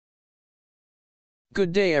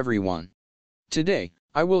Good day everyone. Today,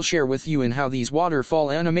 I will share with you in how these waterfall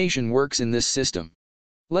animation works in this system.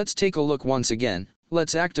 Let's take a look once again.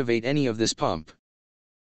 Let's activate any of this pump.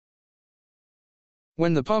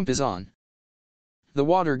 When the pump is on, the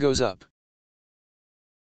water goes up.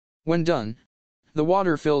 When done, the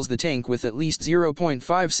water fills the tank with at least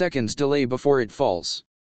 0.5 seconds delay before it falls.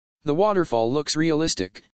 The waterfall looks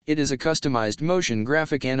realistic. It is a customized motion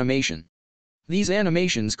graphic animation. These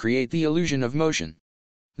animations create the illusion of motion.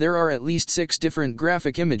 There are at least 6 different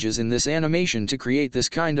graphic images in this animation to create this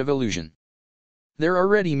kind of illusion. There are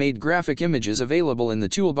ready-made graphic images available in the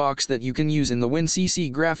toolbox that you can use in the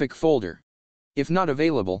WinCC graphic folder. If not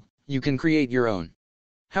available, you can create your own.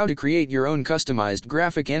 How to create your own customized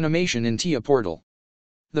graphic animation in TIA Portal.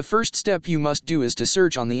 The first step you must do is to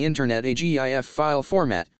search on the internet a GIF file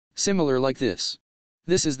format, similar like this.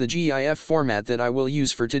 This is the GIF format that I will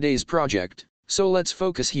use for today's project, so let's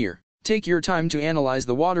focus here. Take your time to analyze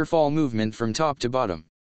the waterfall movement from top to bottom.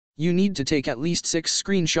 You need to take at least 6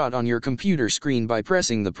 screenshots on your computer screen by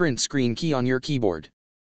pressing the print screen key on your keyboard.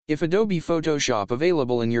 If Adobe Photoshop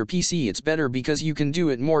available in your PC, it's better because you can do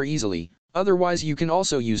it more easily. Otherwise you can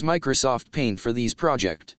also use Microsoft Paint for these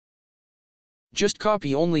project. Just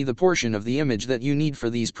copy only the portion of the image that you need for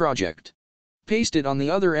these project. Paste it on the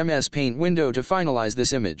other MS Paint window to finalize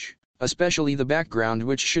this image, especially the background,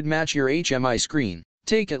 which should match your HMI screen.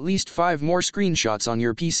 Take at least 5 more screenshots on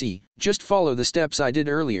your PC, just follow the steps I did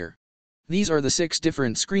earlier. These are the 6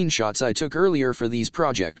 different screenshots I took earlier for these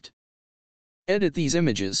project. Edit these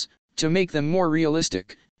images, to make them more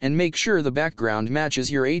realistic, and make sure the background matches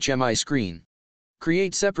your HMI screen.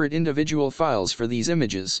 Create separate individual files for these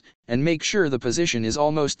images, and make sure the position is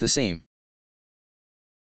almost the same.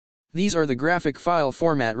 These are the graphic file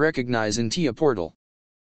format recognized in TIA Portal.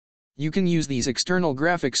 You can use these external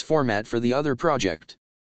graphics format for the other project.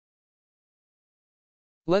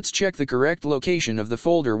 Let's check the correct location of the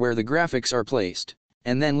folder where the graphics are placed,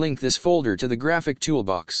 and then link this folder to the graphic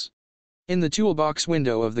toolbox. In the toolbox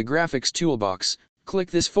window of the graphics toolbox, click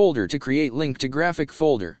this folder to create link to graphic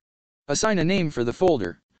folder. Assign a name for the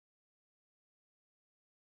folder.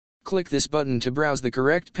 Click this button to browse the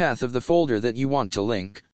correct path of the folder that you want to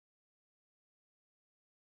link.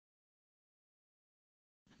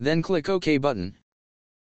 Then click OK button.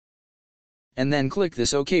 And then click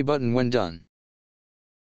this OK button when done.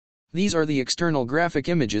 These are the external graphic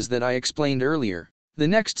images that I explained earlier. The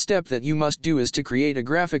next step that you must do is to create a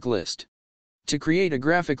graphic list. To create a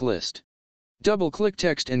graphic list, double-click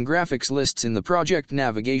Text and Graphics Lists in the project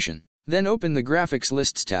navigation. Then open the Graphics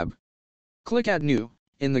Lists tab. Click Add New,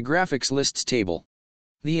 in the Graphics Lists table.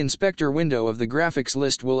 The inspector window of the graphics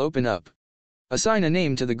list will open up. Assign a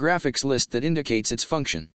name to the graphics list that indicates its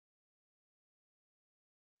function.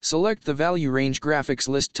 Select the value range graphics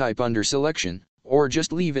list type under selection, or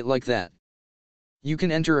just leave it like that. You can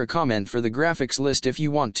enter a comment for the graphics list if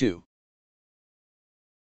you want to.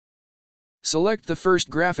 Select the first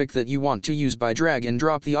graphic that you want to use by drag and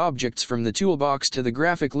drop the objects from the toolbox to the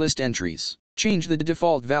graphic list entries. Change the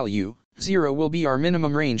default value. 0 will be our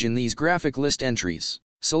minimum range in these graphic list entries.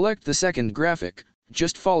 Select the second graphic.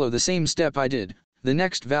 Just follow the same step I did, the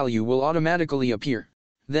next value will automatically appear.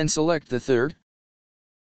 Then select the third,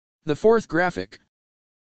 the fourth graphic,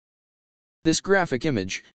 this graphic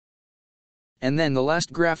image, and then the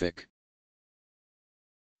last graphic.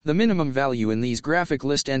 The minimum value in these graphic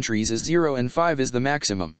list entries is 0 and 5 is the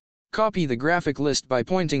maximum. Copy the graphic list by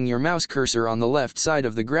pointing your mouse cursor on the left side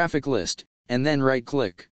of the graphic list, and then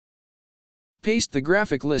right-click. Paste the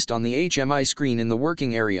graphic list on the HMI screen in the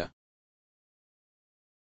working area.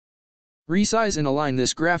 Resize and align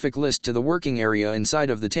this graphic list to the working area inside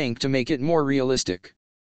of the tank to make it more realistic.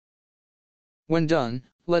 When done,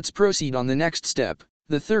 let's proceed on the next step.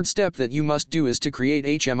 The third step that you must do is to create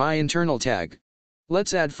HMI internal tag.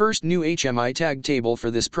 Let's add first new HMI tag table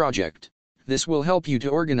for this project. This will help you to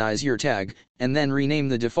organize your tag, and then rename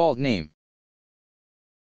the default name.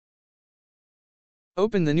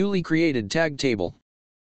 Open the newly created tag table.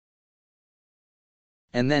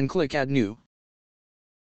 And then click Add New.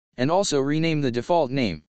 And also rename the default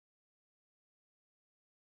name.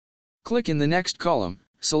 Click in the next column,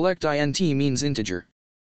 select int means integer.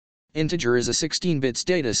 Integer is a 16-bit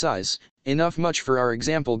data size, enough much for our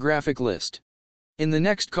example graphic list. In the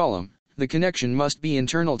next column, the connection must be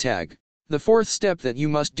internal tag. The fourth step that you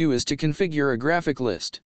must do is to configure a graphic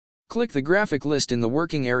list. Click the graphic list in the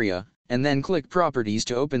working area, and then click Properties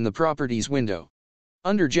to open the Properties window.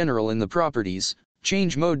 Under General in the Properties,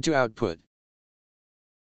 change Mode to Output.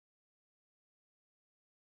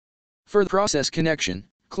 For the process connection,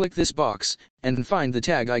 click this box, and find the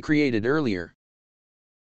tag I created earlier.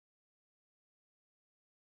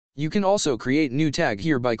 You can also create new tag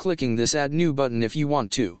here by clicking this Add New button if you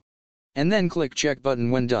want to. And then click Check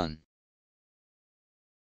button when done.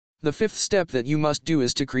 The fifth step that you must do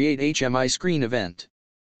is to create HMI screen event.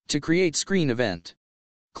 To create screen event,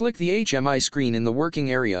 click the HMI screen in the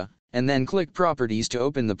working area, and then click Properties to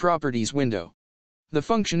open the Properties window. The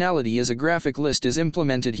functionality as a graphic list is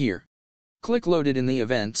implemented here. Click Loaded in the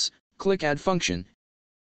events, click Add Function,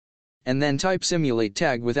 and then type Simulate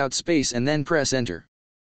Tag without space and then press Enter.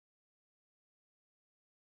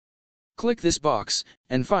 Click this box,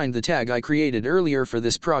 and find the tag I created earlier for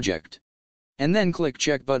this project. And then click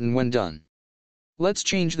Check button when done. Let's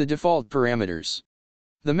change the default parameters.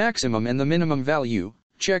 The maximum and the minimum value,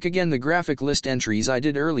 check again the graphic list entries I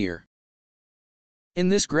did earlier. In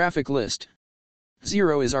this graphic list,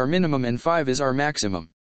 0 is our minimum and 5 is our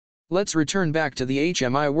maximum. Let's return back to the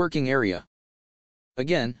HMI working area.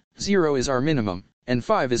 Again, 0 is our minimum, and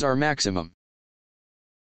 5 is our maximum.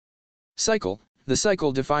 Cycle. The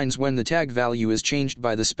cycle defines when the tag value is changed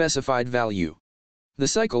by the specified value. The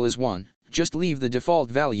cycle is 1, just leave the default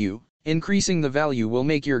value, increasing the value will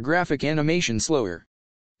make your graphic animation slower.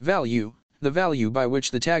 Value, the value by which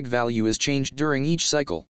the tag value is changed during each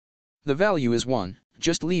cycle. The value is 1,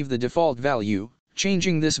 just leave the default value,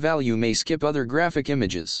 changing this value may skip other graphic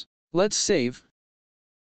images. Let's save.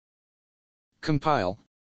 Compile.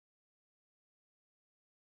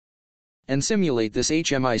 And simulate this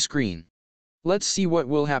HMI screen. Let's see what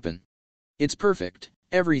will happen. It's perfect,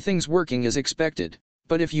 everything's working as expected,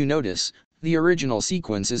 but if you notice, the original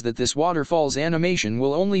sequence is that this waterfall's animation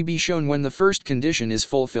will only be shown when the first condition is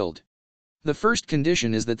fulfilled. The first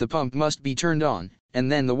condition is that the pump must be turned on,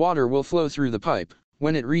 and then the water will flow through the pipe.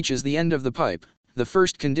 When it reaches the end of the pipe, the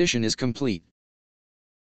first condition is complete.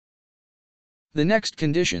 The next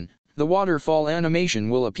condition, the waterfall animation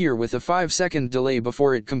will appear with a 5-second delay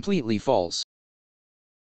before it completely falls.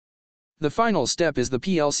 The final step is the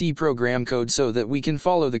PLC program code so that we can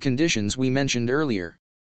follow the conditions we mentioned earlier.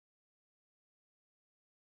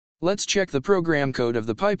 Let's check the program code of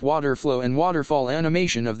the pipe water flow and waterfall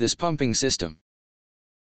animation of this pumping system.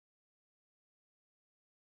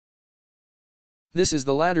 This is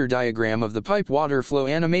the ladder diagram of the pipe water flow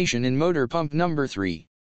animation in motor pump number 3.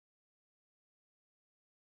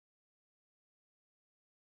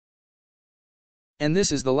 And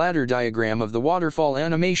this is the ladder diagram of the waterfall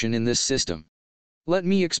animation in this system. Let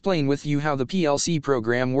me explain with you how the PLC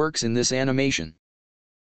program works in this animation.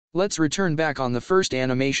 Let's return back on the first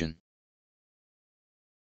animation.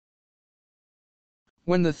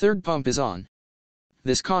 When the third pump is on,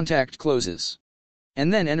 this contact closes,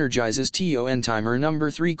 and then energizes TON timer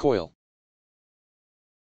number 3 coil.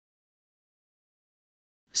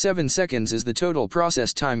 7 seconds is the total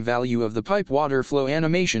process time value of the pipe water flow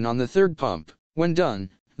animation on the third pump. When done,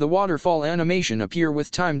 the waterfall animation appear with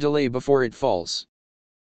time delay before it falls.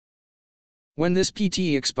 When this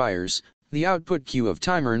PT expires, the output queue of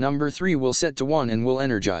timer number 3 will set to 1 and will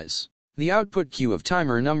energize. The output queue of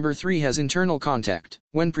timer number 3 has internal contact.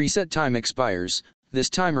 When preset time expires, this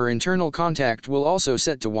timer internal contact will also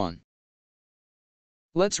set to 1.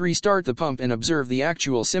 Let's restart the pump and observe the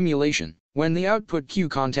actual simulation. When the output queue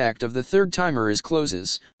contact of the third timer is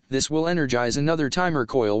closes, this will energize another timer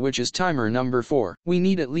coil which is timer number 4. We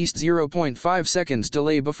need at least 0.5 seconds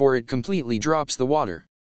delay before it completely drops the water.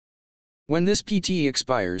 When this PT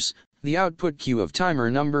expires, the output queue of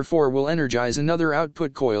timer number 4 will energize another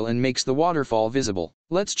output coil and makes the waterfall visible.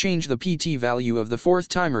 Let's change the PT value of the fourth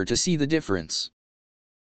timer to see the difference.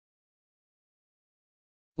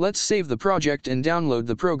 Let's save the project and download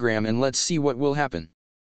the program and let's see what will happen.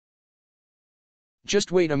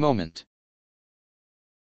 Just wait a moment.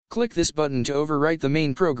 Click this button to overwrite the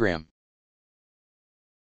main program.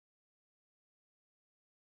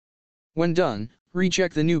 When done,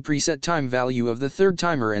 recheck the new preset time value of the third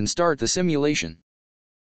timer and start the simulation.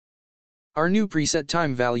 Our new preset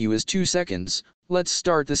time value is 2 seconds, let's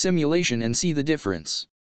start the simulation and see the difference.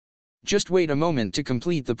 Just wait a moment to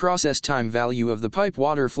complete the process time value of the pipe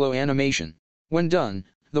water flow animation. When done,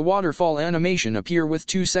 the waterfall animation appear with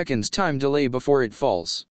 2 seconds time delay before it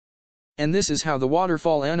falls. And this is how the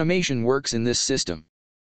waterfall animation works in this system.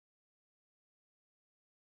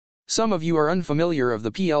 Some of you are unfamiliar of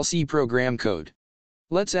the PLC program code.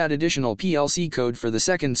 Let's add additional PLC code for the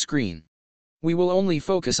second screen. We will only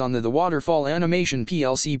focus on the waterfall animation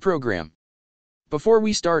PLC program. Before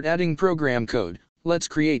we start adding program code, let's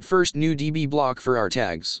create first new DB block for our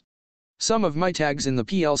tags. Some of my tags in the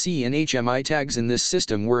PLC and HMI tags in this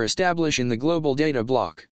system were established in the global data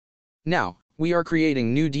block. Now, we are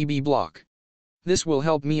creating new DB block. This will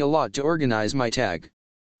help me a lot to organize my tag.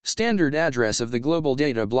 Standard address of the global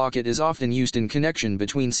data block. It is often used in connection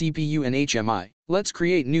between CPU and HMI. Let's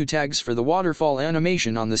create new tags for the waterfall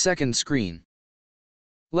animation on the second screen.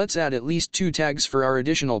 Let's add at least 2 tags for our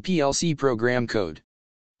additional PLC program code.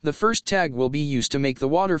 The first tag will be used to make the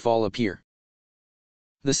waterfall appear.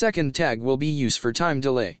 The second tag will be used for time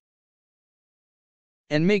delay.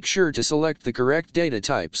 And make sure to select the correct data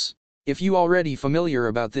types. If you already familiar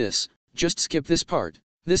about this, just skip this part.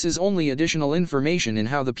 This is only additional information in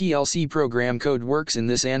how the PLC program code works in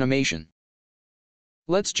this animation.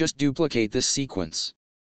 Let's just duplicate this sequence.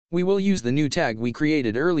 We will use the new tag we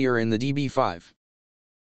created earlier in the DB5.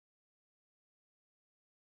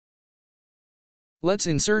 Let's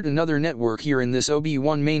insert another network here in this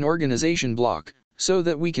OB1 main organization block, so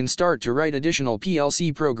that we can start to write additional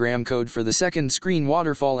PLC program code for the second screen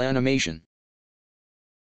waterfall animation.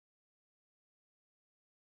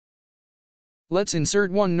 Let's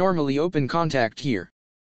insert one normally open contact here.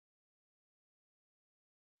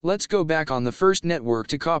 Let's go back on the first network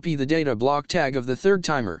to copy the data block tag of the third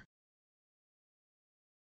timer.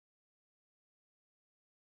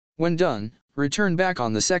 When done, return back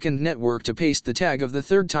on the second network to paste the tag of the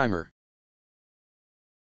third timer.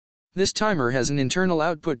 This timer has an internal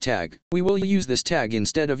output tag. We will use this tag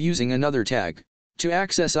instead of using another tag. To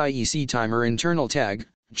access IEC timer internal tag,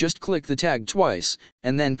 just click the tag twice,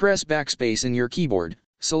 and then press backspace in your keyboard,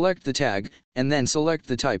 select the tag, and then select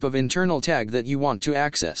the type of internal tag that you want to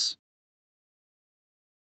access.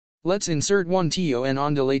 Let's insert one TON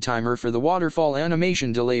on delay timer for the waterfall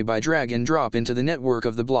animation delay by drag and drop into the network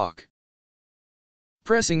of the block.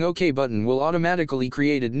 Pressing OK button will automatically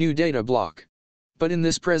create a new data block. But in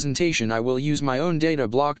this presentation I will use my own data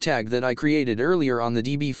block tag that I created earlier on the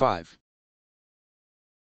DB5.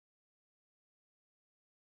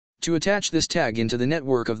 To attach this tag into the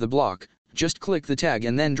network of the block, just click the tag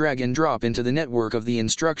and then drag and drop into the network of the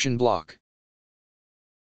instruction block.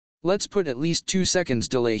 Let's put at least 2 seconds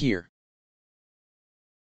delay here.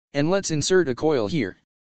 And let's insert a coil here.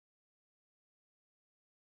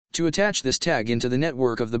 To attach this tag into the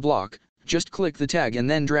network of the block, just click the tag and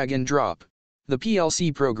then drag and drop. The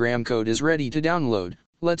PLC program code is ready to download.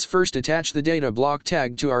 Let's first attach the data block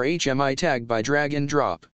tag to our HMI tag by drag and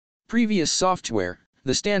drop. Previous software,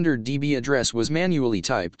 the standard DB address was manually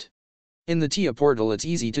typed. In the TIA portal it's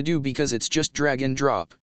easy to do because it's just drag and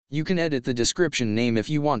drop. You can edit the description name if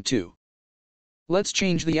you want to. Let's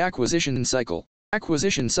change the acquisition cycle.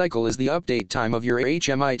 Acquisition cycle is the update time of your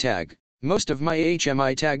HMI tag. Most of my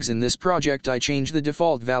HMI tags in this project I change the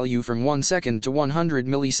default value from 1 second to 100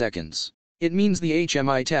 milliseconds. It means the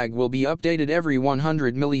HMI tag will be updated every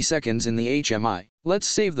 100 milliseconds in the HMI. Let's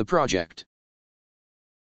save the project.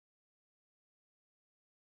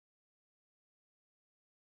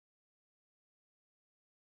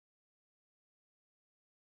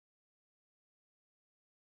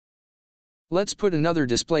 Let's put another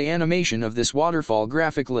display animation of this waterfall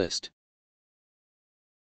graphic list.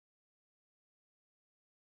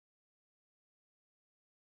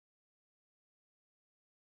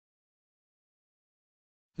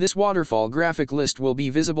 This waterfall graphic list will be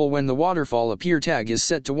visible when the waterfall appear tag is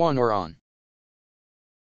set to 1 or on.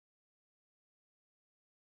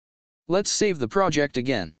 Let's save the project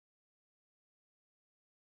again.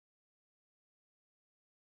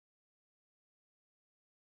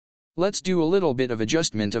 Let's do a little bit of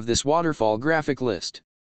adjustment of this waterfall graphic list.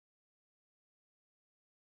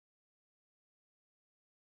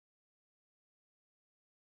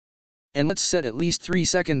 And let's set at least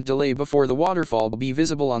 3-second delay before the waterfall will be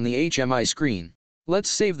visible on the HMI screen. Let's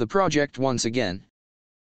save the project once again.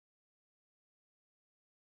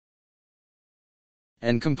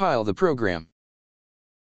 And compile the program.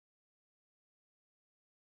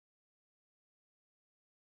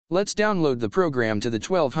 Let's download the program to the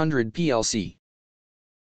 1200 PLC.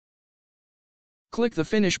 Click the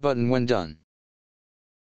Finish button when done.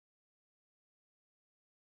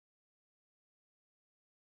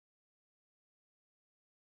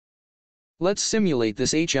 Let's simulate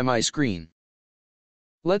this HMI screen.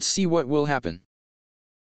 Let's see what will happen.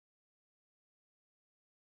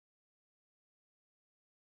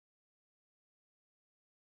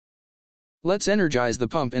 Let's energize the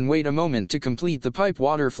pump and wait a moment to complete the pipe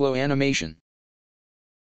water flow animation.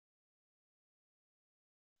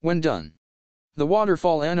 When done, the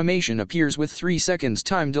waterfall animation appears with 3 seconds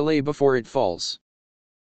time delay before it falls.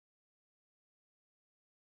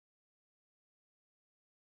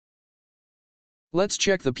 Let's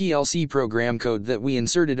check the PLC program code that we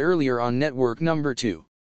inserted earlier on network number 2.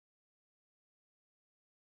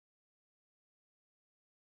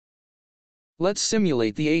 Let's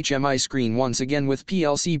simulate the HMI screen once again with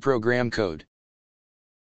PLC program code.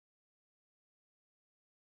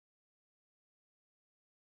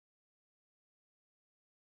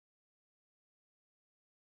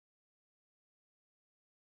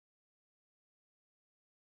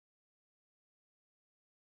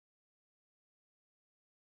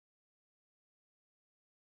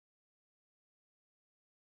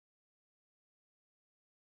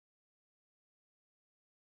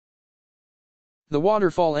 The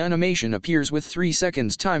waterfall animation appears with 3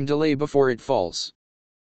 seconds time delay before it falls.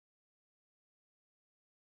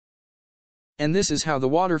 And this is how the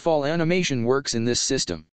waterfall animation works in this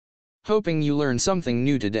system. Hoping you learned something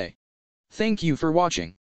new today. Thank you for watching.